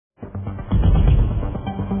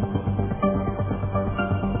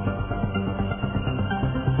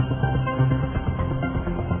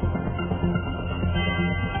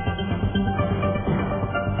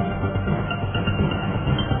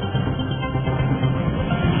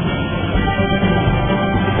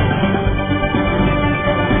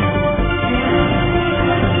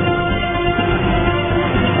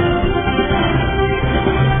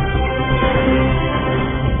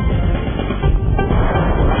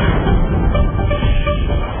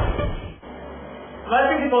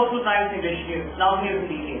personal privacy issues. Now here's the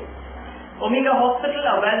details. Omega Hospital,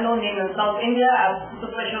 a well-known name in South India as a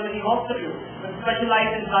specialty hospital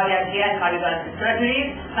specialized in cardiac care and cardiothoracic surgeries,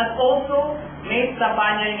 has also made some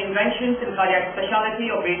pioneering inventions in cardiac specialty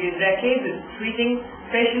of various rare cases, treating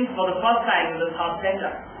patients for the first time in this heart center.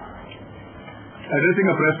 Addressing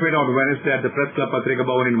a press meet on Wednesday at the Press Club Patrika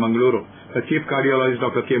Bhavan in Mangaluru, the Chief Cardiologist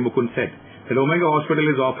Dr. K. Mukund said that Omega Hospital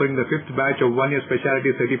is offering the 5th batch of one-year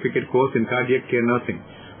specialty certificate course in cardiac care nursing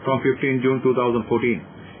from 15 June 2014.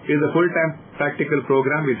 It is a full-time practical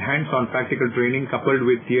program with hands-on practical training coupled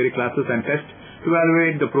with theory classes and tests to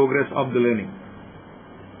evaluate the progress of the learning.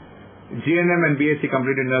 GNM and BSc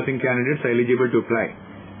completed nursing candidates are eligible to apply.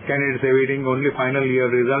 Candidates awaiting only final year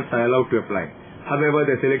results are allowed to apply. However,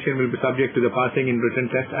 their selection will be subject to the passing in written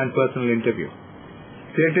test and personal interview.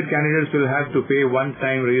 Selected candidates will have to pay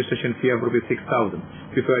one-time registration fee of Rs 6,000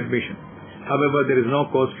 before admission. However, there is no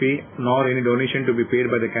course fee nor any donation to be paid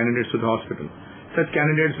by the candidates to the hospital. Such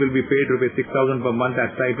candidates will be paid Rs 6,000 per month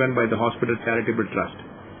as stipend by the hospital charitable trust.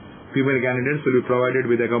 Female candidates will be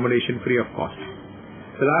provided with accommodation free of cost.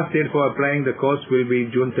 The last date for applying the course will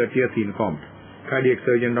be June 30th, he informed. Cardiac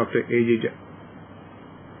surgeon Dr. A.G.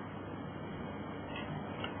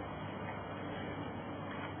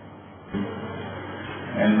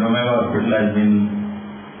 And Omega Hospital has been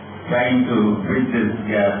trying to bridge this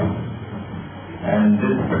gap, and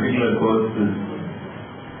this particular course is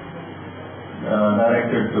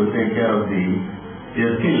directed to take care of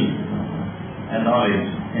their skills and knowledge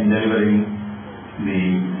in delivering the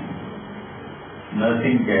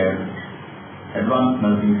nursing care, advanced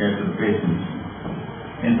nursing care to the patients.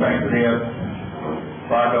 In fact, they are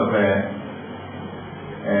part of a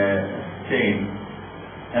chain,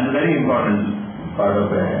 and a very important part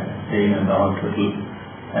of a chain in the hospital,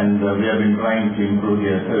 and we have been trying to improve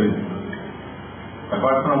their services.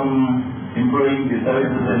 Apart from improving the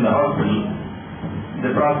services in the hospital,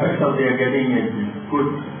 the prospects of their getting a good,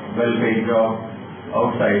 well-paid job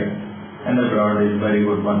outside and abroad is very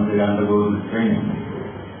good once they undergo this training.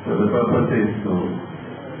 So the purpose is to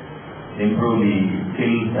improve the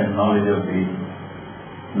skills and knowledge of the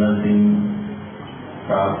nursing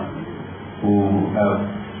staff who have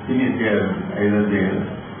finished either their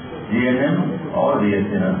GNM or BSc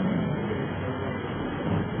nursing.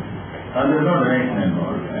 And there is no donation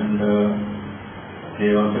involved, and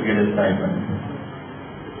they also get a stipend,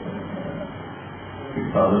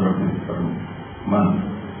 6,000 rupees per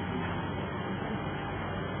month.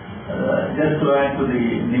 Just to add to the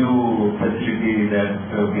new facility that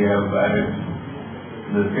we have added,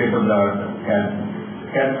 the state-of-the-art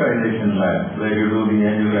catheterization lab, where you do the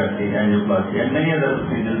angiography, angioplasty, and many other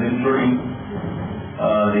procedures, including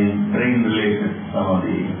the brain-related, some of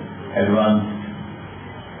the advanced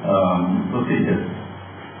procedures.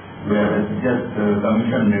 We have just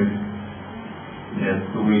commissioned it just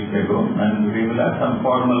 2 weeks ago, and we will have some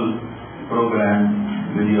formal program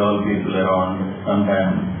with the all people around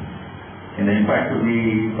sometime. And in fact,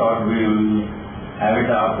 we thought we will have it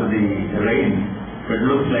after the rain. But it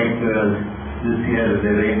looks like this year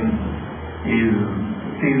the rain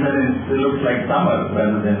season looks like summer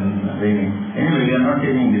rather than raining. Anyway, we are not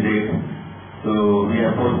changing the date, so we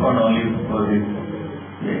have postponed only for this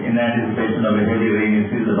in anticipation of a heavy rainy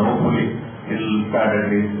season. Hopefully, it will start at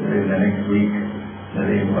least in the next week. The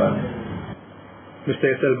rain part. Mr.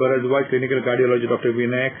 S.L. Bharadwaj, Clinical Cardiologist Dr.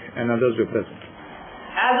 Vinayak, and others were present.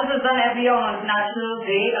 As it is done every year on International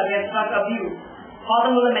Day Against Drug Abuse,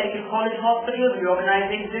 Father Muller Medical College Hospital will be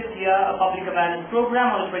organizing this year a public awareness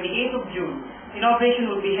program on the 28th of June.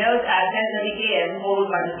 Inauguration will be held at 10:30 a.m.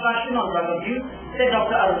 followed by discussion on drug abuse, said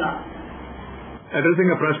Dr. Aruna. Addressing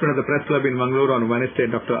a press meet at the Press Club in Mangalore on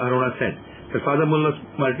Wednesday, Dr. Aruna said that Father Muller's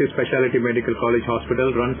Multi-Speciality Medical College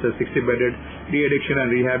Hospital runs a 60-bedded de-addiction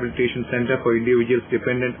and rehabilitation center for individuals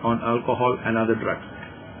dependent on alcohol and other drugs.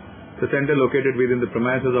 The center, located within the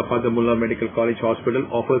premises of Father Muller Medical College Hospital,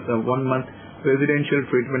 offers a 1-month residential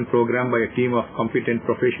treatment program by a team of competent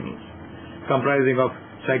professionals, comprising of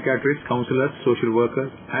psychiatrists, counselors, social workers,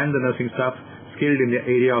 and the nursing staff skilled in the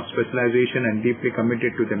area of specialization and deeply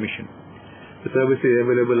committed to the mission. The services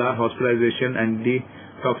available are hospitalization and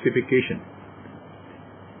detoxification,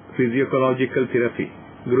 physiological therapy,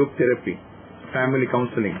 group therapy, family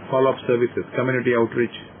counseling, follow-up services, community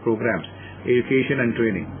outreach programs, education and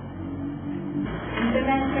training.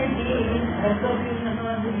 International Day Against Drug Abuse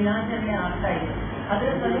ಅನ್ನುವಂಥ ದಿನಾಚರಣೆ ಆಗ್ತಾ ಇದೆ. ಅದರ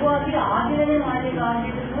ಸಲುವಾಗಿ ಆ ದಿನವೇ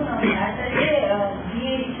ಮಾಡಲಿಕ್ಕಾಗಿದ್ರು ನಾವು Saturday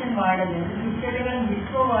D-addiction ವಾರ್ಡಲ್ಲಿ ಸಿಸ್ಟರ್ಗಳನ್ನು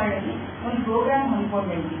disco ವಾರ್ಡಲ್ಲಿ ಒಂದು ಪ್ರೋಗ್ರಾಮ್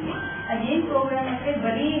ಹಮ್ಮಿಕೊಂಡಿದ್ದೀವಿ. ಅದೇನು ಪ್ರೋಗ್ರಾಮ್ ಅಂದರೆ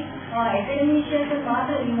ಬರೀ ಅಕಾಡೆಮಿಷಿಯನ್ಸ್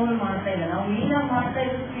ಮಾತ್ರ ಇನ್ವಾಲ್ವ್ ಮಾಡ್ತಾ ಇಲ್ಲ. ನಾವು ಮೇನ್ ಆಗಿ ಮಾಡ್ತಾ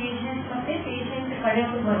ಇರೋದು ಪೇಷಂಟ್ಸ್ ಮತ್ತೆ ಪೇಷಂಟ್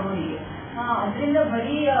ಕಡೆಯವರು ಬರೋರಿಗೆ. ಅದರಿಂದ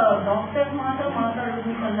ಬರೀ ಡಾಕ್ಟರ್ಸ್ ಮಾತ್ರ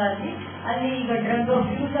ಮಾತಾಡೋದಕ್ಕಲ್ಲಾಗಿ ಅಲ್ಲಿ ಈಗ ಡ್ರಗ್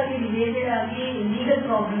ಅಬ್ಯೂಸ್ ಆಗಿ ರಿಲೇಟೆಡ್ ಆಗಿ ಲೀಗಲ್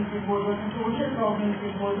ಪ್ರಾಬ್ಲಮ್ಸ್ ಇರ್ಬೋದು, ಸೋಷಿಯಲ್ ಪ್ರಾಬ್ಲಮ್ಸ್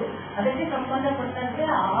ಇರ್ಬೋದು, ಅದಕ್ಕೆ ಸಂಬಂಧಪಟ್ಟಂತೆ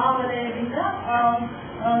ಆ ವಲಯದಿಂದ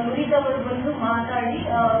ನುರಿದವರು ಬಂದು ಮಾತಾಡಿ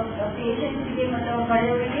ಪೇಷಂಟ್ಸ್ಗೆ ಮತ್ತು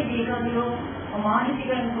ಬಡವರಿಗೆ ಬೇಕಾಗಿರೋ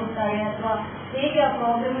ಮಾಹಿತಿಗಳನ್ನು ಕೊಡ್ತಾರೆ, ಅಥವಾ ಹೇಗೆ ಆ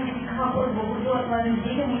ಪ್ರಾಬ್ಲಮ್ ಸಿಕ್ಕಾಕೊಳ್ಬಹುದು, ಅಥವಾ ಅದನ್ನು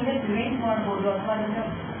ಹೇಗೆ ಮುಂದೆ ಪ್ರಿವೆಂಟ್ ಮಾಡಬಹುದು, ಅಥವಾ ಅದನ್ನು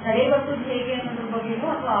ತಡೆಗಟ್ಟುವುದು ಹೇಗೆ ಅನ್ನೋದ್ರ ಬಗ್ಗೆನೂ,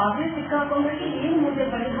 ಅಥವಾ ಆಗಲೇ ಸಿಕ್ಕಾಕೊಂಡ್ರೆ ಏನು ಮುಂದೆ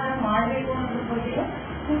ಪರಿಹಾರ ಮಾಡಬೇಕು ಅನ್ನೋದ್ರ ಬಗ್ಗೆನೂ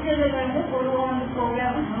ಸೂಚನೆಗಳನ್ನು ಕೊಡುವ ಒಂದು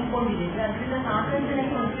ಪ್ರೋಗ್ರಾಮ್ ಹಮ್ಮಿಕೊಂಡಿದ್ದೀವಿ. ಅದರಿಂದ ಸಾಕಷ್ಟು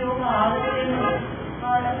ಜನಕ್ಕೆ ಉಪಯೋಗ ಆಗದೇ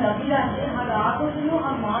ನಮ್ಗೆ ಅಭಿಲಾಷೆ. ಹಾಗಾಗೋದನ್ನು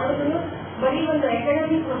ಹಾಗೆ ಮಾಡೋದನ್ನು ಬರೀ ಒಂದು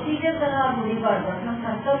ಅಕಾಡೆಮಿಕ್ ಪ್ರೊಸೀಜರ್ ತರ ಉಳಿಬಾರ್ದು, ಅದು ನಮ್ಮ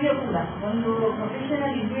ಕರ್ತವ್ಯ ಕೂಡ. ಒಂದು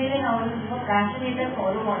ಪ್ರೊಫೆಷನಲ್ ಇದ್ಮೇಲೆ ನಾವು ತುಂಬಾ ಪ್ಯಾಷನೇಟ್ ಆಗಿ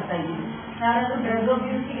ಫಾಲೋ ಮಾಡ್ತಾ ಇದ್ದೀವಿ. ಯಾರಾದ್ರೂ ಡ್ರಗ್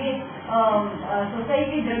ಅಬ್ಯೂಸ್ಗೆ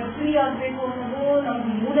ಸೊಸೈಟಿ ಡ್ರಗ್ ಫ್ರೀ ಆಗಬೇಕು ಅನ್ನೋದು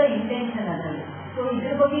ನಮ್ಗೆ ಮೂಲ ಇಂಟೆನ್ಷನ್ ಅದರಲ್ಲಿ. ಸೊ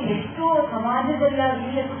ಇದ್ರ ಬಗ್ಗೆ ಎಷ್ಟು ಸಮಾಜದಲ್ಲಾಗಲಿ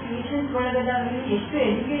ಅಥವಾ ಪೇಷಂಟ್ಸ್ ಒಳಗದಾಗಲಿ ಎಷ್ಟು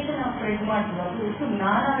ಎಜುಕೇಶನ್ ನಾವು ಸ್ಪ್ರೆಡ್ ಮಾಡ್ತೀವೋ, ಅದು ಎಷ್ಟು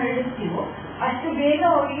ಜ್ಞಾನ ಹರಡಿಸ್ತೀವೋ ಅಷ್ಟು ಬೇಗ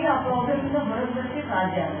ಅವರಿಗೆ ಆ ಪ್ರಾಬ್ಲಮ್ ಇಂದ ಹೊರಬರಕ್ಕೆ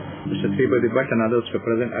ಸಾಧ್ಯ ಆಗುತ್ತೆ. Mr. Sripati Bhatt and others were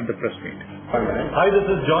present at the press meet. Hi, this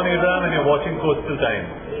is John Abraham and you're watching Coastal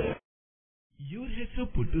Times. ಇವ್ರ ಹೆಸರು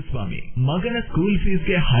ಪುಟ್ಟುಸ್ವಾಮಿ. ಮಗನ ಸ್ಕೂಲ್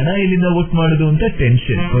ಫೀಸ್ಗೆ ಹಣ ಎಲ್ಲಿಂದ ಒಟ್ಟು ಮಾಡೋದು ಅಂತ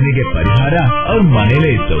ಟೆನ್ಷನ್. ಕೊನೆಗೆ ಪರಿಹಾರ ಅವ್ರ ಮನೇಲೇ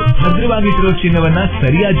ಇತ್ತು. ಭದ್ರವಾಗಿಟ್ಟಿರೋ ಚಿನ್ನವನ್ನ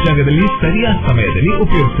ಸರಿಯಾದ ಜಾಗದಲ್ಲಿ ಸರಿಯಾದ ಸಮಯದಲ್ಲಿ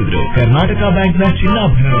ಉಪಯೋಗಿಸಿದ್ರು. ಕರ್ನಾಟಕ ಬ್ಯಾಂಕ್ ನ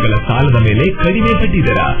ಚಿನ್ನಾಭರಣಗಳ ಸಾಲದ ಮೇಲೆ ಕಡಿಮೆ ಬಡ್ಡಿ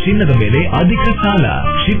ದರ, ಚಿನ್ನದ ಮೇಲೆ ಅಧಿಕ ಸಾಲ,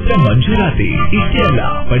 ಕ್ಷಿಪ್ರ ಮಂಜೂರಾತಿ. ಇಷ್ಟೇ ಅಲ್ಲ,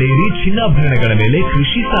 ಪಡೆಯಿರಿ ಚಿನ್ನಾಭರಣಗಳ ಮೇಲೆ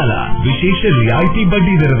ಕೃಷಿ ಸಾಲ ವಿಶೇಷ ರಿಯಾಯಿತಿ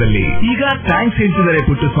ಬಡ್ಡಿ ದರದಲ್ಲಿ. ಈಗ ಥ್ಯಾಂಕ್ಸ್ ಹೇಳ್ತಿದ್ದಾರೆ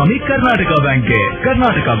ಪುಟ್ಟುಸ್ವಾಮಿ ಕರ್ನಾಟಕ ಬ್ಯಾಂಕ್ಗೆ.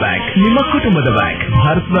 ಕರ್ನಾಟಕ ಬ್ಯಾಂಕ್ ನಿಮ್ಮ ಕುಟುಂಬದ ಬ್ಯಾಂಕ್,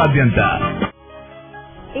 ಭಾರತದಾದ್ಯಂತ.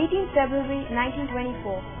 18 February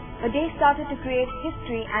 1924, a day started to create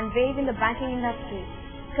history and wave in the banking industry.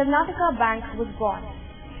 Karnataka Bank was born.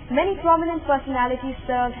 Many prominent personalities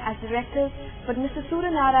served as directors, but Mr.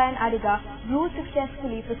 Suryanarayan Adiga ruled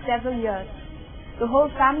successfully for several years. The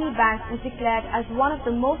whole family bank was declared as one of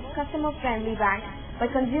the most customer-friendly banks by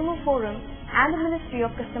Consumer Forum and the Ministry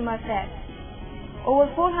of Customer Affairs. Over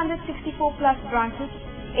 464 plus branches,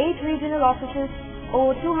 8 regional offices,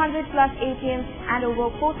 over 200 plus ATMs and over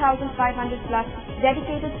 4,500 plus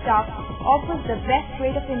dedicated staff offers the best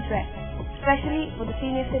rate of interest, especially for the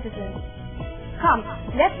senior citizens. Come,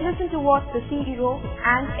 let's listen to what the CEO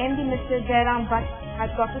and MD Mr. Jairam Bhatt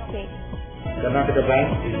has got to say. Karnataka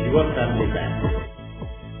Bank is your family bank.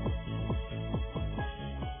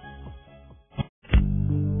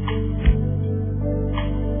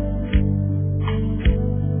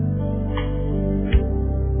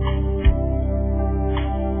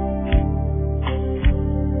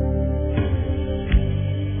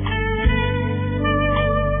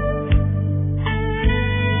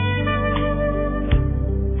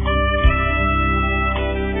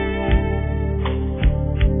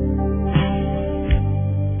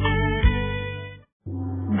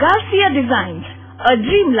 Garcia Designs, a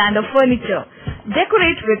dreamland of furniture.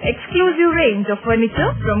 Decorate with exclusive range of furniture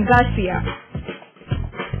from Garcia.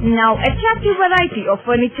 Now attractive variety of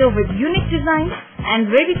furniture with unique designs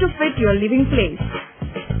and ready to fit your living place.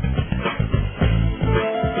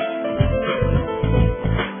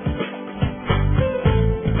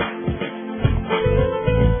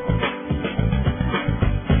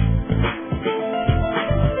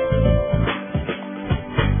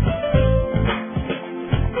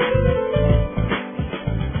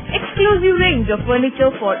 Exclusive range of furniture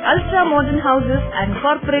for ultra-modern houses and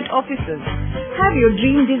corporate offices. Have your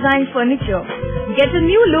dream design furniture. Get a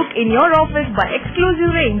new look in your office by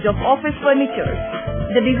exclusive range of office furniture.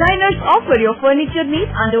 The designers offer your furniture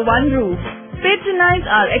needs under one roof. Patronize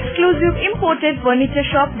our exclusive imported furniture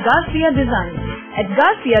shop Garcia Design at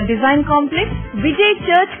Garcia Design Complex, Vijay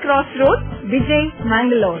Church Cross Road, Vijay,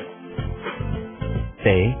 Mangalore.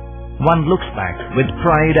 Today, one looks back with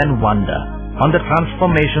pride and wonder on the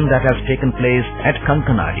transformation that has taken place at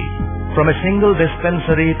Kankanadi, from a single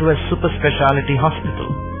dispensary to a super speciality hospital,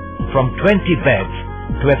 from 20 beds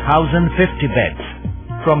to 1,050 beds,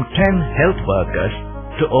 from 10 health workers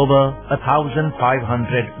to over 1,500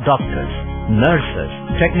 doctors, nurses,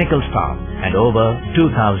 technical staff and over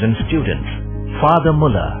 2,000 students. Father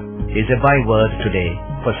Muller is a byword today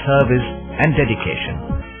for service and dedication,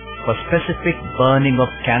 for specific burning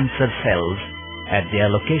of cancer cells at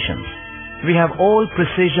their locations. We have all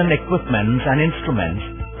precision equipments and instruments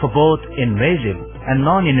for both invasive and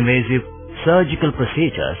non-invasive surgical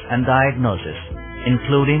procedures and diagnosis,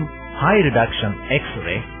 including high reduction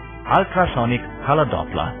X-ray, ultrasonic color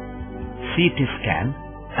Doppler, CT scan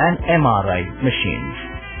and MRI machines.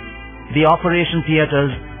 The operation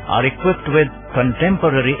theatres are equipped with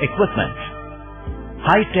contemporary equipment,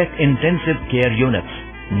 high-tech intensive care units,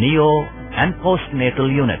 neo and postnatal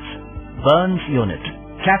units, burns unit,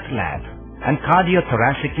 cath lab, and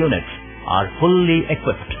cardiothoracic units are fully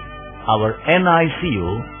equipped. Our NICU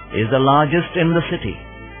is the largest in the city.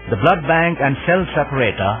 The blood bank and cell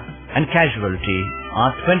separator and casualty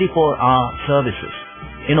are 24-hour services.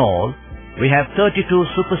 In all, we have 32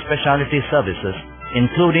 super specialty services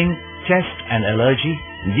including chest and allergy,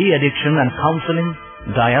 de-addiction and counseling,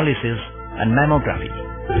 dialysis and mammography.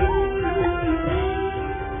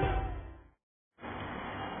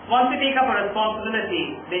 Once you take up a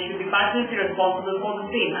responsibility, they should be passionately responsible for the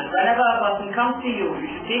same. And whenever a person comes to you, you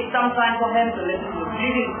should take some time for him to listen to his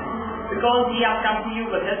grieving. Because he has come to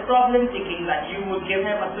you with his problem, thinking that you would give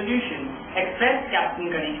him a solution, expressed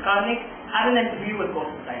Captain Ganesh Karnik at an interview with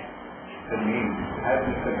Coastal Times. The name as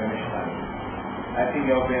Mr. Ganesh Karnik. I think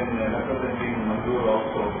you have been representing Mangalore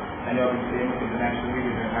also, and you have been famous internationally.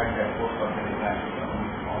 You have had that post of international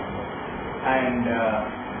also. And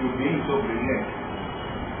you being so brilliant,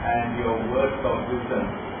 and your words of wisdom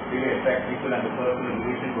really attract people, and the personal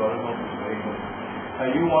relation to others also is very good.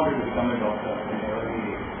 You wanted to become a doctor in the early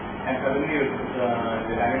days, and suddenly you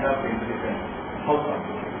landed up in defense. How come?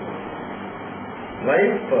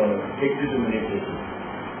 Life takes you to many places.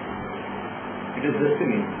 It is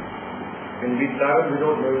destiny, and we travel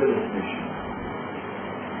without knowing the destination.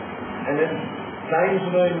 And then times,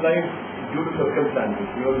 in life, due to circumstances,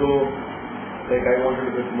 even though, like I wanted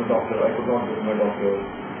to become a doctor, I could not become a doctor.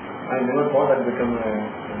 I never thought I'd become a,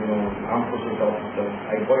 armed forces officer.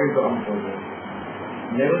 I got into armed forces.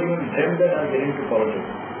 Never even dreamt that I'd get into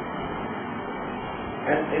politics.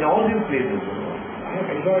 And in all these places, I have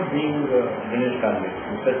enjoyed being Ganesh Karnik.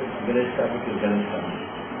 Instead, Ganesh Karnik is Ganesh Karnik.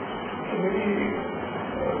 So maybe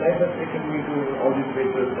life has taken me to all these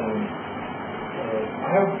places, and I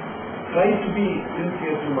have tried to be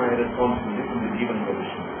sincere to my responsibility in the given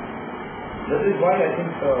position. That is why I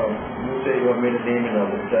think you say you have made a name in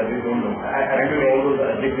all this. I really don't know. I do all those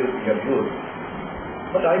adjectives you have used.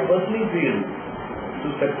 But I personally feel to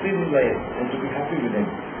succeed in life and to be happy with him,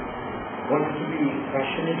 one has to be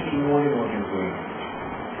passionately involved in what he is doing.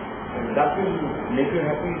 And that will make you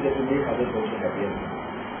happy, that will make others also happy.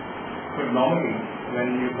 But normally,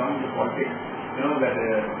 when you come to politics, you know that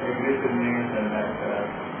aggressiveness and that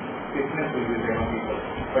stiffness will be there on people.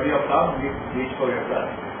 But you have carved reach for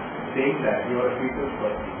yourself, saying that you are a people's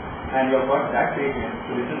person. And you have got that patience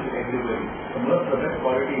to listen to everybody. The most best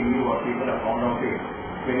quality in you, what people have found out is,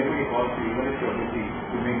 when anybody calls you, even if you are busy,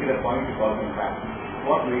 you make it a point to call them back.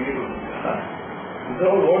 What really do you do? These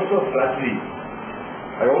are all words of flattery.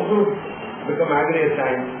 I also become angry at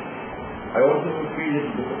times. I also feel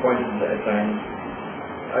disappointed at times.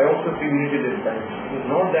 I also feel irritated at times. It's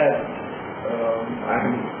not that I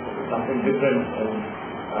am something different and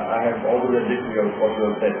I have all the adjectives of what you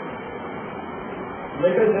have said.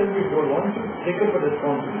 Like I said before, once you take up a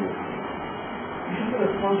responsibility, you should be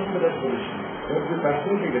responsible for that position. You have to be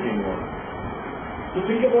passionately getting involved. To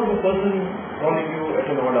think about the person calling you at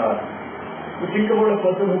an odd hour, to think about a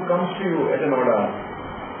person who comes to you at an odd hour,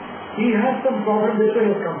 he has some problem, that's why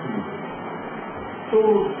he has come to you. So,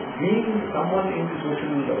 being someone in the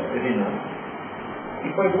social arena,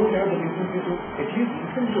 if I don't have the decency to at least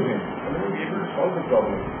listen to him, I will be able to solve the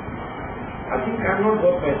problem. I think I am not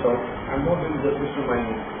worth my salt. I am not doing justice to my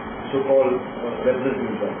so-called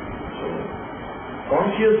representative. So,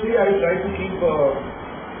 consciously I try to keep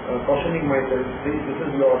cautioning myself, say this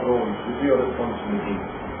is your role, this is your responsibility.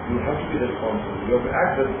 You have to be responsible, you have to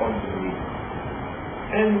act responsibly.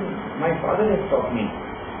 And my father has taught me.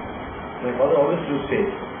 My father always used to say,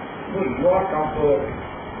 your comfort,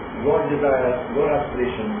 your desires, your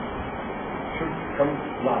aspirations should come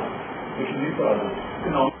last. You should live for others.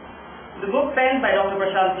 The book penned by Dr.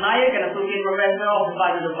 Prashant Nayak, an Associate Professor of the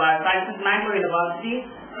Department of Biosciences, Mangalore University,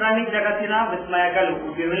 Pranik Jagatina Vismaya Galu,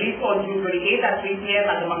 will be released on June 28th at 3 p.m.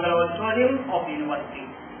 at the Mangalore Auditorium of the university.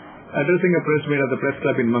 Addressing a press meet at the Press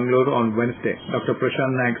Club in Mangalore on Wednesday, Dr.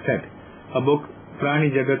 Prashant Nayak said, a book,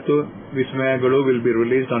 Prani Jagatu Vismaya Galu, will be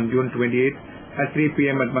released on June 28th at 3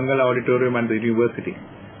 p.m. at Mangalore Auditorium at the university.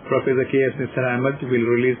 Professor K.S. Nisar Ahmed will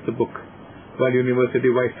release the book, while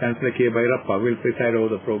University Vice Chancellor K. Bhairappa will preside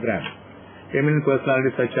over the program. Eminent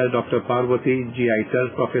personalities such as Dr. Parvati G.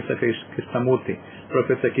 Aital, Professor Krishnamurthy,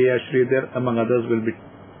 Professor K. R. Sridhar, among others, will be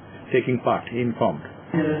taking part, he informed.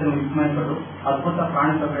 ಅದ್ಭುತ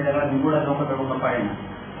ಪ್ರಾಣಿ ಪ್ರಭೇದಗಳ ನಿಗೂಢ ಲೋಕ ಪ್ರಮುಖ ಪಯಣ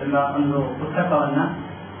ಎಂಬ ಒಂದು ಪುಸ್ತಕವನ್ನು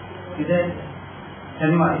ಇದೇ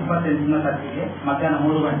ಶನಿವಾರ 28ನೇ ತಾರೀಕಿಗೆ ಮಧ್ಯಾಹ್ನ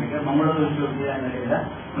 3 ಗಂಟೆಗೆ ಮಂಗಳೂರು ವಿಶ್ವವಿದ್ಯಾಲಯದ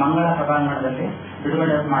ಮಂಗಳ ಸಭಾಂಗಣದಲ್ಲಿ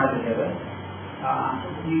ಬಿಡುಗಡೆ ಮಾಡಲಿದ್ದೇವೆ.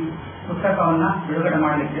 ಈ ಪುಸ್ತಕವನ್ನು ಬಿಡುಗಡೆ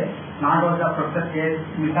ಮಾಡಲಿಕ್ಕೆ ನಾಡೋಜ ಪ್ರೊಫೆಸರ್ ಕೆ.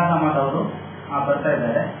 ನಿಸಾರ್ ಅಹಮದ್ ಅವರು ಬರ್ತಾ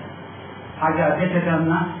ಇದ್ದಾರೆ. ಹಾಗೆ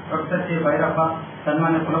ಅಧ್ಯಕ್ಷತೆಯನ್ನು ಪ್ರೊಫೆಸರ್ ಕೆ. ಭೈರಪ್ಪ,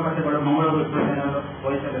 ಸನ್ಮಾನ್ಯ ಕುಲಪತಿಗಳು ಮಂಗಳೂರು ವಿಶ್ವವಿದ್ಯಾಲಯ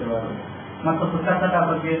ವಹಿಸಲಿರುವರು. ಮತ್ತು ಪುಸ್ತಕದ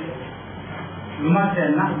ಬಗ್ಗೆ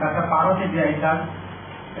ವಿಮರ್ಶೆಯನ್ನ ಡಾಕ್ಟರ್ ಪಾರ್ವತಿ ಜಿ ಐತಾಳ್,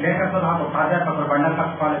 ಲೇಖಕರು ಹಾಗೂ ಪ್ರಾಧ್ಯಾಪಕರು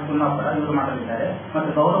ಬಂಡಲ್ಕರ್ ಕಾಲೇಜ್ ಕುನ್ನಾಪುರ ಇವರು ಮಾಡಲಿದ್ದಾರೆ. ಮತ್ತು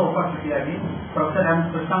ಗೌರವ ಉಪಸ್ಥಿತಿಯಾಗಿ professor M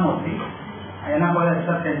Krishnamurthy, ಯನಗೋಳ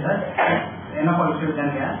research centre, ಯನಗೋಳ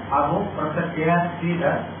ವಿಶ್ವವಿದ್ಯಾನಿಲಯ ಹಾಗೂ ಪ್ರೊಫೆಸರ್ ಕೆ.ಆರ್.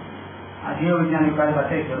 ಶ್ರೀಧರ್, ಜೀವವಿಜ್ಞಾನ ವಿಭಾಗದ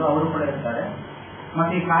ಅಧ್ಯಕ್ಷರು, ಅವರು ಕೂಡ ಇರ್ತಾರೆ.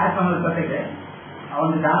 ಮತ್ತು ಈ ಕಾರ್ಯಕ್ರಮದ ಜೊತೆಗೆ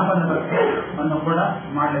ಒಂದು ಜಾನಪದ ಬಗ್ಗೆ ಕೂಡ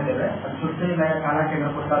ಮಾಡಲಿದ್ದೇವೆ. ಅದು ಸುಶ್ರೀಲಯ ಕಾಲಕೇಂದ್ರ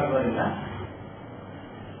ಪುಸ್ತಕಗಳಿಂದ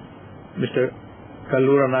Mr.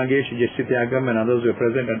 Kallura Nagesh, Jeshti Tyagam and others were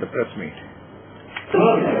present at the press meet.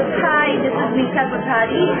 Hi, this is Nisha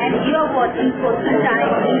Kothari and you are watching Coastal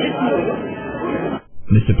Times English News.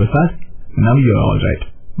 Mr. Prasad, now you are all right.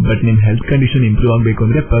 But ನಿಮ್ health condition improve ಆಗಬೇಕು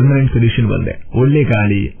ಅಂದ್ರೆ permanent solution ಒಂದೇ, ಒಳ್ಳೆ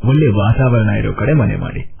ಗಾಳಿ ಒಳ್ಳೆ ವಾತಾವರಣ ಇರೋ ಕಡೆ ಮನೆ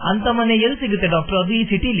ಮಾಡಿ. ಅಂತ ಮನೆ ಎಲ್ಲಿ ಸಿಗುತ್ತೆ ಡಾಕ್ಟರ್? ಅದು ಈ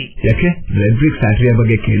ಸಿಟಿಲಿ. ಯಾಕೆ ರೆಡ್ ಬ್ರಿಕ್ಸ್ ಫ್ಯಾಕ್ಟರಿಯ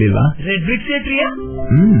ಬಗ್ಗೆ ಕೇಳಿಲ್ವಾ? Red BRICS ಫ್ಯಾಕ್ಟರಿಯಾ?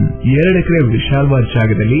 2 ಎಕರೆ ವಿಶಾಲವಾದ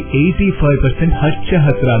ಜಾಗದಲ್ಲಿ 85% ಹಚ್ಚ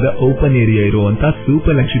ಹಸಿರಾದ ಓಪನ್ ಏರಿಯಾ ಇರುವಂತ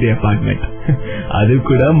ಸೂಪರ್ ಲಕ್ಸುರಿ ಅಪಾರ್ಟ್ಮೆಂಟ್, ಅದು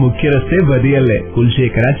ಕೂಡ ಮುಖ್ಯ ರಸ್ತೆ ಬದಿಯಲ್ಲೇ,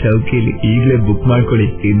 ಕುಲಶೇಖರ ಚೌಕಿಲಿ. ಈಗಲೇ ಬುಕ್ ಮಾಡ್ಕೊಳ್ಳಿ,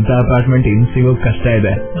 ಇಂಥ ಅಪಾರ್ಟ್ಮೆಂಟ್ ಇನ್ ಸಿಗೋಕ್ ಕಷ್ಟ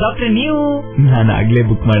ಇದೆ. ಡಾಕ್ಟರ್ ನೀವು? ನಾನು ಆಗ್ಲೇ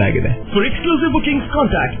book ಮಾಡಾಗಿದೆ. For exclusive bookings,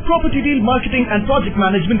 contact Property Deal Marketing and Project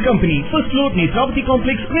Management Company, first floor, Netravati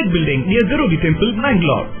Complex, Red Building, near Garugi Temple,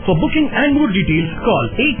 Bangalore. For booking and more details, call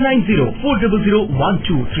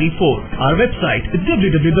 890-400-1234. Our website is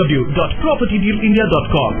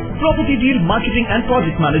www.propertydealindia.com. Property Deal Marketing and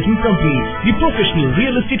Project Management Company, the professional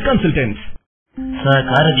real estate consultants.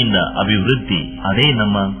 ಸಹಕಾರದಿಂದ ಅಭಿವೃದ್ಧಿ, ಅದೇ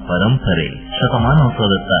ನಮ್ಮ ಪರಂಪರೆ.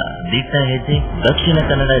 ಶತಮಾನೋತ್ಸವದತ್ತ ದಿಟ್ಟ ಹೆಜ್ಜೆ. ದಕ್ಷಿಣ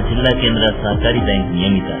ಕನ್ನಡ ಜಿಲ್ಲಾ ಕೇಂದ್ರ ಸಹಕಾರಿ ಬ್ಯಾಂಕ್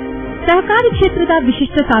ನಿಯಮಿತ. ಸಹಕಾರಿ ಕ್ಷೇತ್ರದ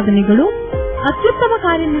ವಿಶಿಷ್ಟ ಸಾಧನೆಗಳು. ಅತ್ಯುತ್ತಮ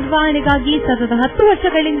ಕಾರ್ಯನಿರ್ವಹಣೆಗಾಗಿ ಸತತ 10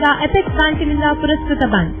 ವರ್ಷಗಳಿಂದ ಅಪೆಕ್ಸ್ ಬ್ಯಾಂಕಿನಿಂದ ಪುರಸ್ಕೃತ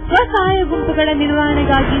ಬ್ಯಾಂಕ್. ಸ್ವಸಹಾಯ ಗುಂಪುಗಳ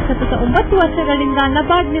ನಿರ್ವಹಣೆಗಾಗಿ ಸತತ 9 ವರ್ಷಗಳಿಂದ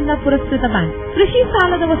ನಬಾರ್ಡ್ನಿಂದ ಪುರಸ್ಕೃತ ಬ್ಯಾಂಕ್. ಕೃಷಿ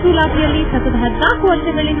ಸಾಲದ ವಸೂಲಾತಿಯಲ್ಲಿ ಸತತ 14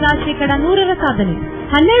 ವರ್ಷಗಳಿಂದ 100% ಸಾಧನೆ.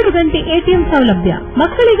 12 ಗಂಟೆ ಎಟಿಎಂ ಸೌಲಭ್ಯ.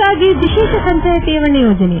 ಮಕ್ಕಳಿಗಾಗಿ ವಿಶೇಷ ಸಂಚಯ ಠೇವಣಿ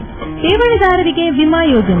ಯೋಜನೆ, ಠೇವಣಿದಾರರಿಗೆ ವಿಮಾ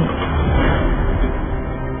ಯೋಜನೆ.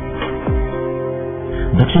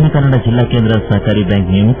 ದಕ್ಷಿಣ ಕನ್ನಡ ಜಿಲ್ಲಾ ಕೇಂದ್ರ ಸಹಕಾರಿ ಬ್ಯಾಂಕ್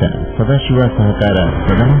ನಿಯಮಿತ ಸದಾಶಿವ ಸಹಕಾರ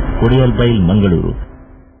ಸದನ, Kodialbail, Mangaluru.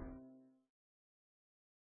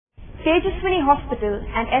 Tejaswini Hospital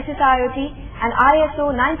and SSIOT and ISO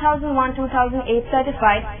 9001-2008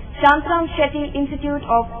 certified Shantram Shetty Institute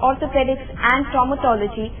of Orthopedics and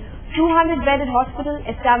Traumatology 200-bedded hospital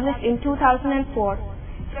established in 2004.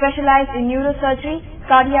 Specialized in neurosurgery,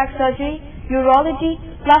 cardiac surgery, urology,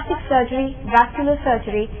 plastic surgery, vascular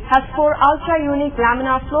surgery, has 4 ultra-unique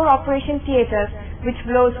laminar floor operation theatres which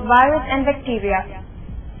blows virus and bacteria.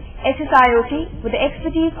 SSIOT, with the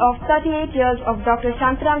expertise of 38 years of Dr.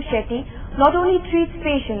 Shantram Shetty, not only treats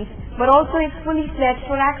patients but also is fully fledged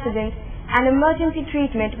for accident and emergency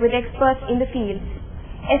treatment with experts in the field.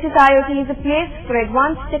 SSIOT is a place for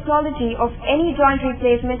advanced technology of any joint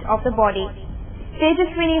replacement of the body.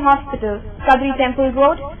 Tejaswini Hospital, Kadri Temple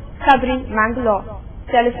Road, Kadri, Mangalore.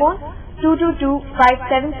 Telephone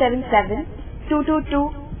 222-5777,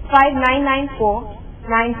 222-5994,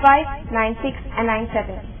 9596 and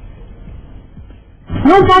 97.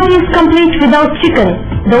 No party is complete without chicken.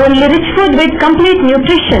 The only rich food with complete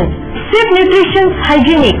nutrition. Swift Nutrition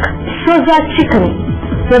Hygienic. Soza Chicken.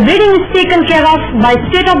 The breeding is taken care of by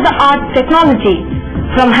state-of-the-art technology.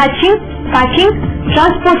 From hatching, packing,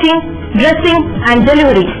 transporting, dressing and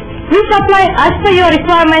delivery. We supply as per your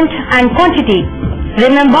requirement and quantity.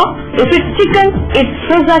 Remember, if it's chicken, it's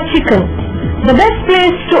Soza Chicken. The best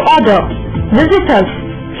place to order. Visit us.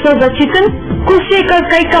 Soza Chicken, Kushekar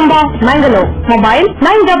Kaikamba, Mangalore. Mobile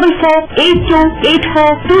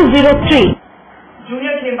 944-8284-203.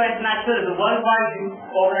 Junior Chamber International is a worldwide youth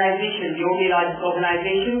organization, the only largest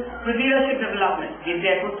organization with leadership development.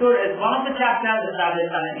 JCI Puttur is one of the chapters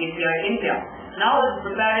established under JCI India. Now it is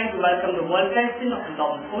preparing to welcome the World President of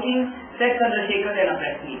 2014, said Chandrasekhar in a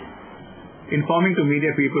press meet. Informing to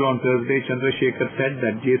media people on Thursday, Chandrasekhar said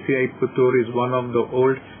that JCI Puttur is one of the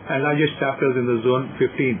old and largest chapters in the Zone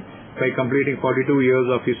 15 by completing 42 years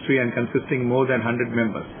of history and consisting more than 100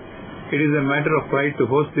 members. It is a matter of pride to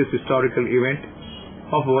host this historical event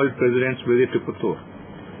of World President's visit to Puttur.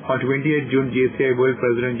 On 28 June, JCI World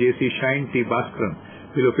President J.C. Shine T. Bhaskaran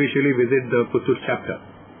will officially visit the Puttur chapter.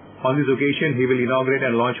 On this occasion, he will inaugurate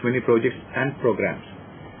and launch many projects and programs.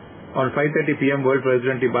 On 5:30 p.m., World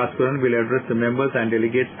President T. Bhaskaran will address the members and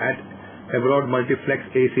delegates at Abroad Multiplex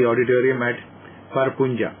AC Auditorium at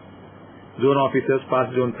Parpunja. Zone officers, past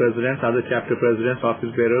zone presidents, other chapter presidents,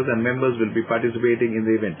 office bearers and members will be participating in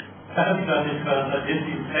the event.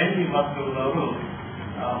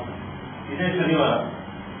 ಇದೇ ಶನಿವಾರ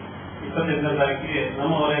 28ನೇ ತಾರೀಕಿಗೆ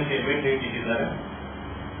ನಮ್ಮ ವಲಯಕ್ಕೆ ಭೇಟಿ ನೀಡಿದ್ದಾರೆ.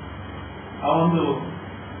 ಆ ಒಂದು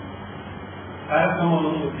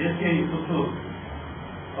ಕಾರ್ಯಕ್ರಮವನ್ನು ಜೆಸಿಐ ಪುತ್ತೂರು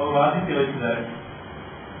ಅವರು ಆತಿಥ್ಯ ವಹಿಸಿದ್ದಾರೆ.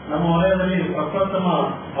 ನಮ್ಮ ವಲಯದಲ್ಲಿ ಪ್ರಪ್ರಥಮ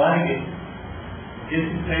ಬಾರಿಗೆ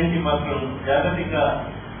ಜೆಸಿ ಟ್ರೈನಿಂಗ್ ಡಿಪಾರ್ಟ್ಮೆಂಟ್ ಜಾಗತಿಕ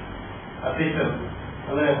ಅಧ್ಯಕ್ಷರು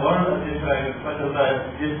ಅಂದರೆ ವರ್ಲ್ಡ್ ಅಧ್ಯಕ್ಷರಾಗಿರ್ತಕ್ಕಂಥ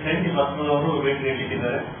ಜೆಸಿ ಟ್ರೈನಿಂಗ್ ಡಿಪಾರ್ಟ್ಮೆಂಟ್ ಅವರು ಭೇಟಿ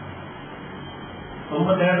ನೀಡಲಿದ್ದಾರೆ.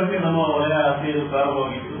 92ರಲ್ಲಿ ನಮ್ಮ ವಲಯ 15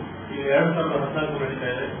 ಪ್ರಾರಂಭವಾಗಿತ್ತು. ಈಗ 2014 ನಡೀತಾ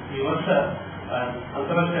ಇದೆ. ಈ ವರ್ಷ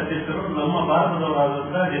ಅಂತಾರಾಷ್ಟ್ರೀಯ ಅಧ್ಯಕ್ಷರು ನಮ್ಮ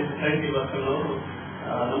ಭಾರತದವರಾದಂತಹ ಜೆಸಿ ಟ್ರೈನಿಂಗ್ ಡಿಪಾರ್ಟ್ಮೆಂಟ್ ಅವರು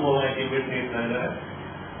ನಮ್ಮ ವಲಯಕ್ಕೆ ಭೇಟಿ ನೀಡ್ತಾ ಇದ್ದಾರೆ.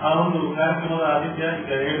 ಆ ಒಂದು ಕಾರ್ಯಕ್ರಮದ ಆತಿಥ್ಯ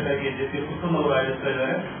ಈಗ ಹೇಳಿದಾಗೆ ಜೆಸಿ ಪುತ್ತೂರಿನವರು ಆಯೋಜಿಸ್ತಾ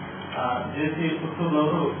ಇದ್ದಾರೆ. ಜೆಸಿ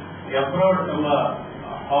ಪುತ್ತೂರಿನವರು ಅಬ್ರಾಡ್ ಎಂಬ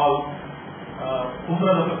ಹಾಲ್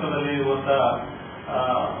ಕುಂಬ್ರದ ಪಕ್ಕದಲ್ಲಿ ಇರುವಂತಹ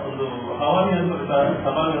ಒಂದು ಹವಾನಿಯಂತ್ರಿತ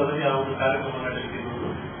ಸಭಾಂಗಣದಲ್ಲಿ ಆ ಒಂದು ಕಾರ್ಯಕ್ರಮ ನಡೆಯಲಿರುವುದು.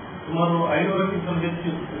 ಸುಮಾರು 500ಕ್ಕಿಂತಲೂ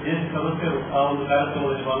ಹೆಚ್ಚು ಜೆಸಿ ಸದಸ್ಯರು ಆ ಒಂದು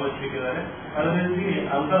ಕಾರ್ಯಕ್ರಮದಲ್ಲಿ ಭಾಗವಹಿಸಲಿದ್ದಾರೆ. ಅದರಲ್ಲಿ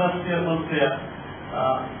ಅಂತಾರಾಷ್ಟ್ರೀಯ ಸಂಸ್ಥೆಯ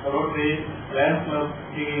ರೋಟರಿ, ಲಯನ್ಸ್ ಕ್ಲಬ್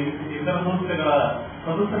ಈ ಇತರ ಸಂಸ್ಥೆಗಳ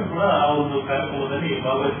ಸದಸ್ಯರು ಕೂಡ ಆ ಒಂದು ಕಾರ್ಯಕ್ರಮದಲ್ಲಿ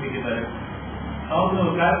ಭಾಗವಹಿಸಲಿದ್ದಾರೆ. ಆ ಒಂದು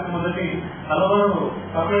ಕಾರ್ಯಕ್ರಮದಲ್ಲಿ ಹಲವಾರು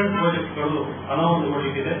ಸಪರೇಟ್ ಪ್ರಾಜೆಕ್ಟ್ಗಳು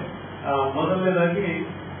ಅನಾವರಣಗೊಳ್ಳಲಿದೆ. ಮೊದಲನೇದಾಗಿ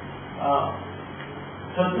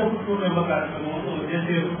ಸ್ವಚ್ಛ ಪುತ್ತೂರು ಎಂಬ ಕಾರ್ಯಕ್ರಮವನ್ನು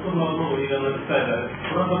ಜೆಸಿ ಪುತ್ತೂರಿನವರು ಈಗ ನಡೆಸ್ತಾ ಇದ್ದಾರೆ.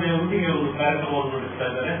 ಪುರಸಭೆಯೊಂದಿಗೆ ಒಂದು ಕಾರ್ಯಕ್ರಮವನ್ನು ನಡೆಸ್ತಾ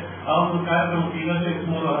ಇದ್ದಾರೆ. ಆ ಒಂದು ಕಾರ್ಯಕ್ರಮಕ್ಕೆ ಈಗಾಗಲೇ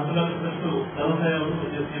ಸುಮಾರು 10 ಲಕ್ಷದಷ್ಟು ಧನಸಹಾಯವನ್ನು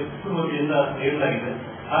ಜೆಸಿ ಪುತ್ತೂರು ವತಿಯಿಂದ ನೀಡಲಾಗಿದೆ.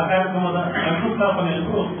 ಆ ಕಾರ್ಯಕ್ರಮದ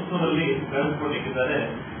ಶಂಕುಸ್ಥಾಪನೆಯನ್ನು ಪುತ್ತೂರಲ್ಲಿ ನಡೆಸಿಕೊಂಡಿದ್ದಾರೆ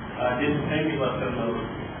ಜೆಸಿ ಟ್ರೈನಿಂಗ್ ಡಿಪಾರ್ಟ್ಮೆಂಟ್ ಅವರು.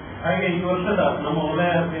 ಹಾಗೆ ಈ ವರ್ಷದ ನಮ್ಮ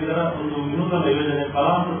ವಲಯ ಕೇಂದ್ರ ಒಂದು ವಿನೂತನ ಯೋಜನೆ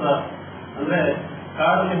ಫಲಾಮೃತ ಅಂದ್ರೆ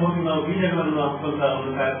ಕಾಡಲ್ಲಿ ಹೋಗಿ ನಾವು ಬೀಜಗಳನ್ನು ಹಾಕುವಂತಹ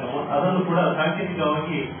ಒಂದು ಕಾರ್ಯಕ್ರಮ, ಅದನ್ನು ಕೂಡ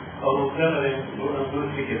ಸಾಂಕೇತಿಕವಾಗಿ ಅವರು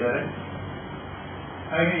ಉದ್ಘಾಟನೆಗೊಳಿಸಲಿಕ್ಕಿದ್ದಾರೆ.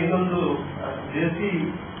 ಹಾಗೆ ಇನ್ನೊಂದು ಜೆಸಿ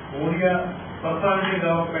ಮೂಡಿಯಾ ಪರ್ಸನಾಲಿಟಿ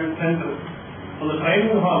ಡೆವಲಪ್ಮೆಂಟ್ ಸೆಂಟರ್ ಒಂದು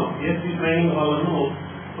ಟ್ರೈನಿಂಗ್ ಹಾಲ್, ಜೆಸಿ ಟ್ರೈನಿಂಗ್ ಹಾಲ್ ಅನ್ನು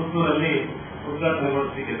ಪುತ್ತೂರಲ್ಲಿ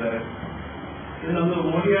ಉದ್ಘಾಟನೆಗೊಳಿಸಲಿಕ್ಕಿದ್ದಾರೆ. ಇನ್ನೊಂದು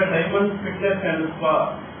ಮೂಡಿಯಾ ಡೈಮಂಡ್ ಫಿಟ್ನೆಸ್ ಅಂಡ್ ಸ್ಪಾ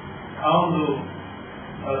ಆ ಒಂದು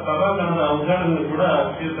ಸಭಾಂಗಣದ ಉದ್ಘಾಟನೆ ಕೂಡ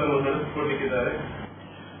ತೀರ್ಥರು ನಡೆಸಿಕೊಳ್ಳಲಿಕ್ಕಿದ್ದಾರೆ.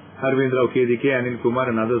 Arvind Rao KDK, Anil Kumar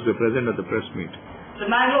and others were present at the press meet. The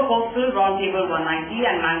Mangalore Coastal Roundtable 190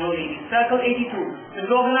 and Mangalore Ladies Circle 82 is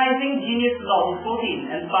organizing Genius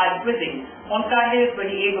 2014 inspired quizzing on Saturday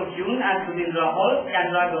 28th of June at Sudhindra Hall,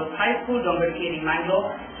 Canberra Girls High School, Dombarkeri,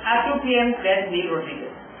 Mangalore at 2 p.m. led Neil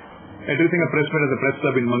Rodriguez. Addressing a press meet at the Press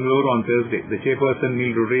Club in Mangalore on Thursday, the chairperson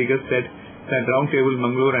Neil Rodriguez said that Roundtable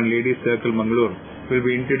Mangalore and Ladies Circle Mangalore will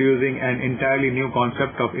be introducing an entirely new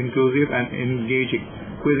concept of inclusive and engaging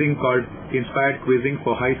quizzing called Inspired Quizzing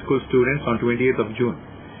for high school students on 28th of June.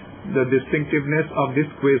 The distinctiveness of this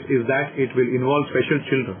quiz is that it will involve special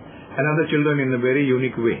children and other children in a very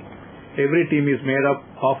unique way. Every team is made up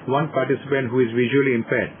of one participant who is visually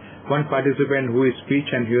impaired, one participant who is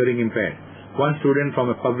speech and hearing impaired, one student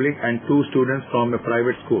from a public and 2 students from a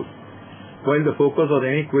private school. While the focus of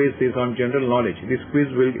any quiz is on general knowledge, this quiz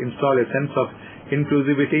will install a sense of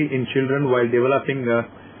inclusivity in children while developing a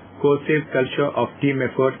cohesive culture of team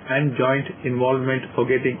effort and joint involvement,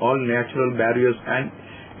 forgetting all natural barriers and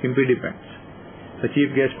impediments. The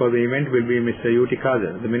chief guest for the event will be Mr. U.T.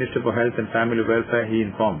 Khadr, the Minister for Health and Family Welfare, he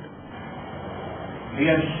informed. We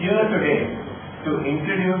are here today to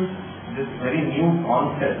introduce this very new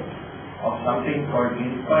concept of something called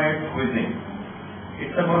Inspired Quizzing.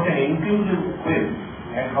 It's about an inclusive quiz,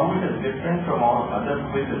 and how it is different from all other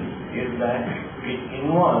quizzes is that it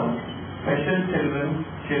involves special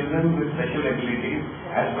children with special abilities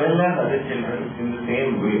as well as other children in the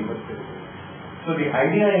same way. So the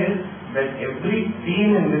idea is that every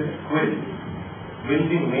team in this quiz will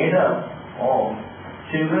be made up of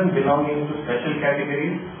children belonging to special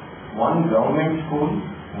categories, one government school,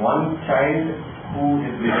 one child who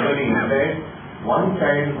is visually impaired, one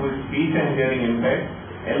child who is speech and hearing impaired,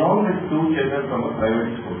 along with 2 children from a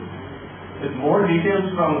private school. With more details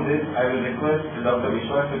from this, I will request Dr.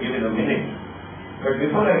 Vishwas to give it a minute. But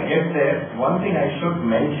before I get there, one thing I should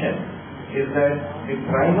mention is that the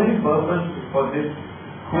primary purpose for this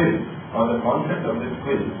quiz, or the concept of this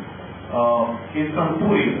quiz, is from 2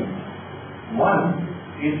 reasons. One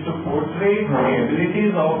is to portray the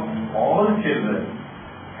abilities of all children,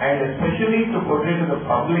 and especially to portray to the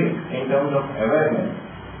public in terms of awareness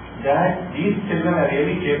that these children are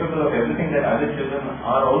really capable of everything that other children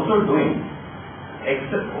are also doing,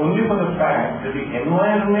 except only for the fact that the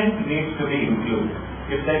environment needs to be included.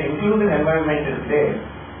 If that inclusive environment is there,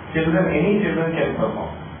 any children can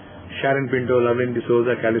perform. Sharon Pinto, Lavin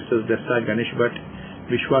D'Souza, Callistus Desta, Ganesh Bhatt,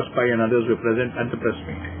 Vishwas Pai and others were present at the press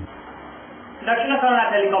meet. Dakshina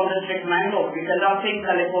Kannada Telecom District Mangalore will be conducting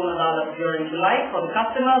telephone adalat during July for the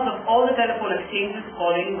customers of all the telephone exchanges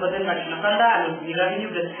falling within Dakshina Kannada and the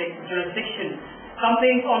revenue district jurisdiction.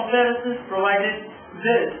 Complaints on services provided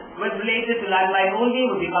bills was related to landline only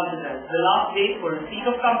would be considered. The last date for receipt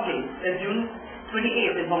of complaints is June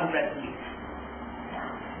 28th in form of press release.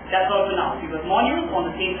 That's all for now. See you with more news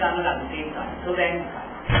on the same channel at the same time. Till then, bye.